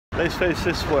Let's face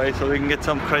this way so we can get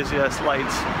some crazy ass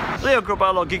lights. Leo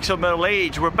Grobello, Geeks of Middle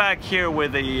Age. We're back here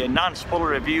with a non-spoiler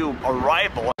review,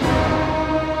 Arrival.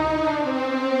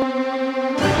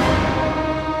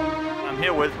 I'm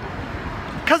here with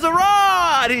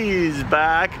Kazarat. He's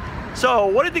back. So,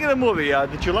 what do you think of the movie?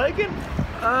 Did you like it?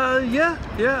 Yeah,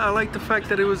 I like the fact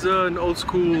that it was an old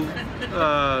school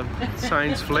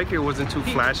science flick. It wasn't too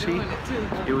flashy.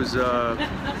 It was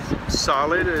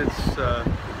solid. It's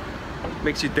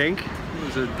makes you think. It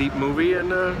was a deep movie, and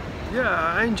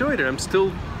yeah, I enjoyed it. You're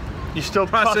still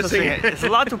processing it. It's a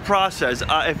lot to process.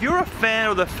 If you're a fan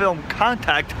of the film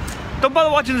Contact, don't bother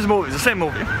watching this movie. It's the same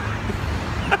movie.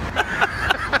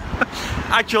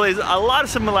 Actually, there's a lot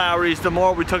of similarities the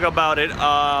more we talk about it.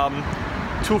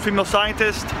 Two female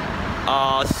scientists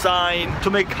signed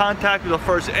to make contact with the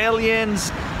first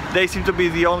aliens. They seem to be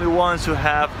the only ones who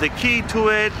have the key to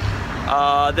it.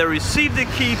 They receive the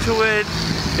key to it,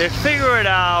 they figure it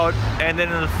out, and then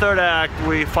in the third act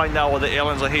we find out what the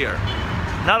aliens are here.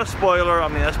 Not a spoiler, I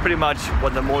mean that's pretty much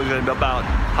what the movie's gonna be about.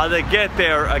 How they get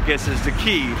there, I guess, is the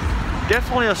key.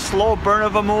 Definitely a slow burn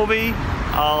of a movie.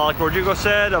 Like Rodrigo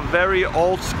said, a very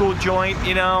old school joint,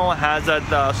 you know, has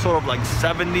that sort of like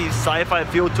 70s sci-fi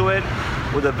feel to it,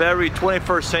 with a very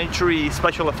 21st century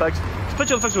special effects.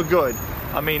 Special effects were good.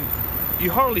 I mean,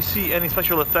 you hardly see any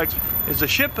special effects. It's a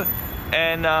ship,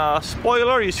 and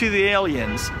spoiler, you see the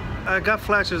aliens. I got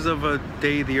flashes of a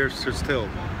day the Earth stood still.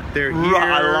 They're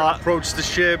here, approach the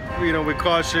ship, you know, with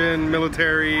caution,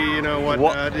 military, you know,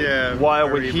 whatnot. Yeah. Why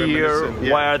are we here?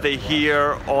 Yeah. Why are they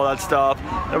here? All that stuff.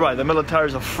 Right, the military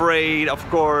is afraid, of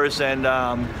course, and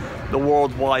the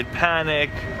worldwide panic.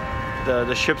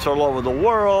 The ships are all over the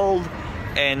world,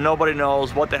 and nobody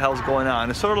knows what the hell's going on.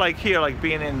 It's sort of like here, like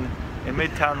being in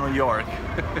Midtown New York.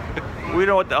 We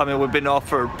know what, I mean, we've been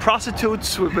offered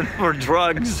prostitutes, we've been offered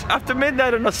drugs. After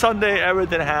midnight on a Sunday,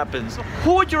 everything happens.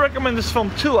 Who would you recommend this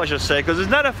film to, I should say? Because it's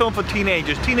not a film for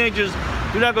teenagers. Teenagers,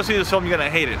 do not go see this film, you're gonna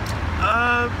hate it.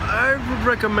 I would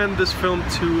recommend this film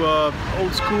to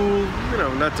old school, you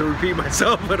know, not to repeat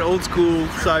myself, but old school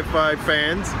sci-fi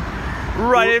fans.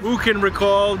 Right. Who can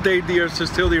recall Day the Earth Stood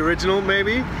Still, the original,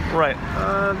 maybe? Right.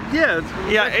 Yeah,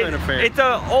 that kind of fan. It's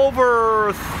a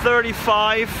over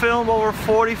 35 film, over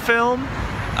 40 film.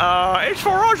 It's for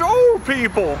us old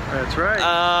people. That's right.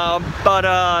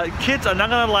 But kids are not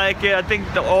gonna like it. I think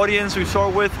the audience we saw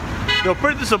it with, they were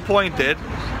pretty disappointed.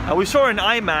 We saw it in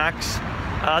IMAX.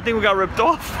 I think we got ripped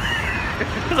off.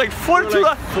 There's like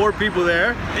 4 people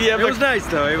there. Yeah, it was nice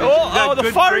though. It was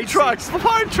the fire trucks! The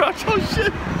fire trucks! Oh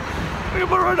shit! We're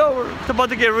gonna run over. It's about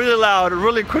to get really loud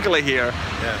really quickly here.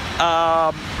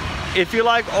 Yeah. If you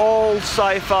like old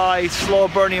sci-fi,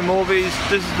 slow-burning movies,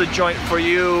 this is the joint for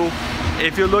you.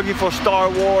 If you're looking for Star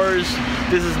Wars,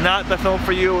 this is not the film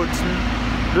for you. It's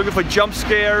looking for jump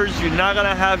scares. You're not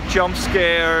gonna have jump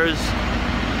scares.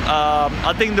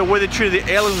 I think the way they treated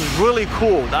the aliens was really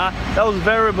cool. That was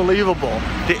very believable.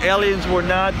 The aliens were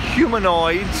not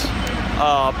humanoids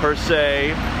per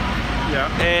se. Yeah.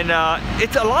 And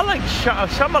it's a lot like a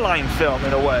Shyamalan film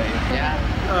in a way. Yeah.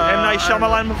 M. Night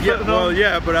Shyamalan film? Well,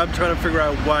 yeah, but I'm trying to figure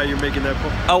out why you're making that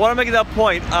point. I want to make that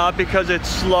point because it's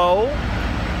slow,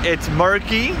 it's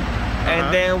murky,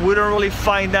 and then we don't really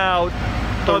find out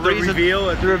the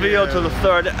reveal to the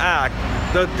third act.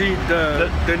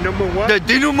 The number one? The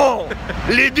dénouement!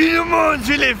 Les dénouements,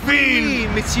 je les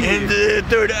films! In the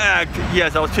third act.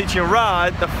 Yes, I was teaching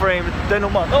Rod the frame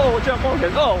dénouement. Oh, watch out,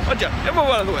 Morgan. Oh, watch out.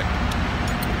 Everyone out of the way.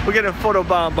 We're getting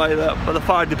photobombed by the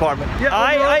fire department.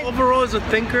 Yeah, overall it's a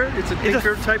thinker. It's a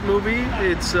thinker type movie.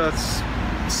 It's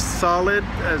solid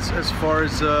as far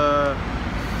as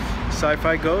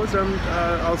sci-fi goes.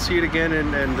 I'll see it again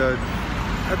and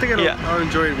I think I'll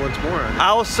enjoy it once more.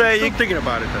 I'll say I'm still thinking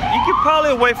about it though. You could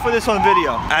probably wait for this on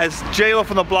video. As J-Lo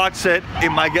from the block said,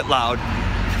 it might get loud.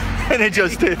 And it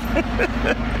just did.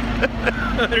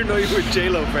 I didn't know you were a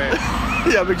J-Lo fan.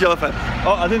 Yeah, big J-Lo fan.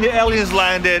 Oh, I think the aliens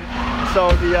landed. So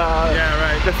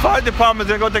the fire department's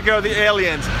gonna go take care of the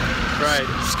aliens. Right.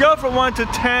 Scale from 1 to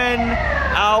 10,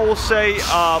 I will say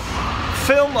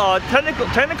film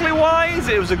technically wise,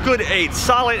 it was a good 8,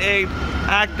 solid 8.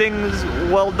 Acting's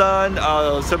well done,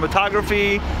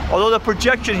 cinematography. Although the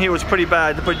projection here was pretty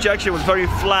bad. The projection was very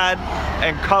flat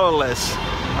and colorless.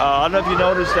 I don't know if you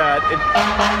noticed that.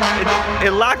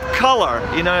 It lacked color,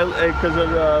 you know, because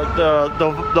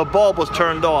the bulb was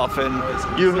turned off, and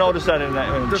you've noticed that in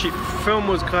that. The film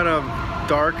was kind of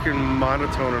dark and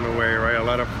monotone in a way, right? A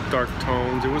lot of dark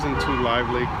tones. It wasn't too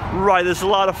lively. Right. There's a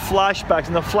lot of flashbacks,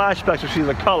 and the flashbacks we see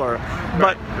the color,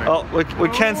 but we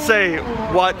can't say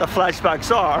what the flashbacks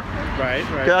are. Right.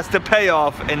 That's the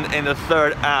payoff in the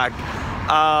third act.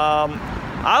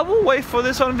 I will wait for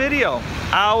this on video.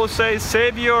 I will say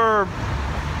save your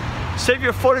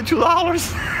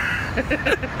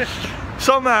 $42.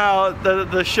 Somehow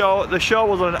the show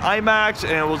was on IMAX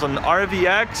and it was on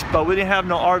RVX, but we didn't have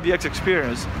no RVX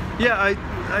experience. Yeah, I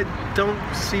don't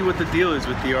see what the deal is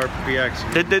with the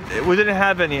RVX. We didn't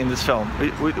have any in this film.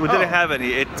 We didn't have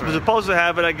any. It was supposed to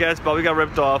have it, I guess, but we got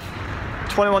ripped off.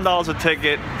 $21 a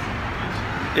ticket.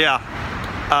 Yeah.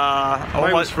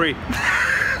 Mine was free.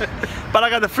 But I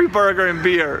got the free burger and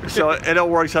beer, so it all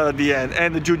works out at the end.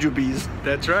 And the jujubes.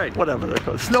 That's right. Whatever they're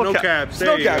called. Snow caps.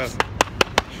 Snow caps.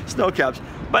 Snow caps.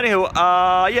 But anywho,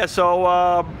 yeah,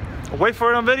 so wait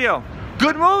for it on video.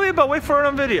 Good movie, but wait for it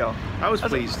on video. I was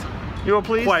pleased. You were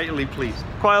pleased? Quietly pleased.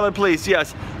 Quietly pleased,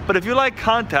 yes. But if you like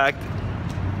Contact,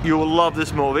 you will love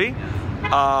this movie.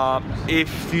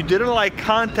 If you didn't like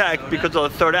Contact because of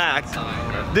the third act,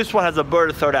 this one has a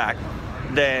better third act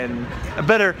than a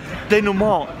better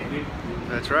denouement.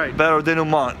 That's right. Better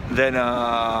denouement than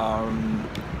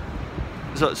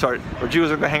sorry, Rodrigo's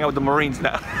gonna hang out with the Marines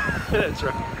now. That's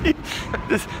right.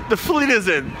 The fleet is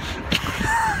in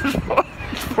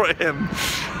for him.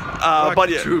 But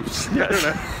yeah, troops. Yes.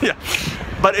 Yeah.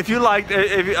 But if you like,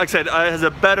 like I said, it has a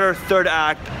better third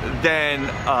act than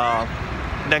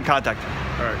Contact.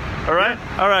 All right. All right.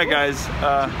 Yeah. All right, guys.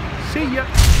 See ya.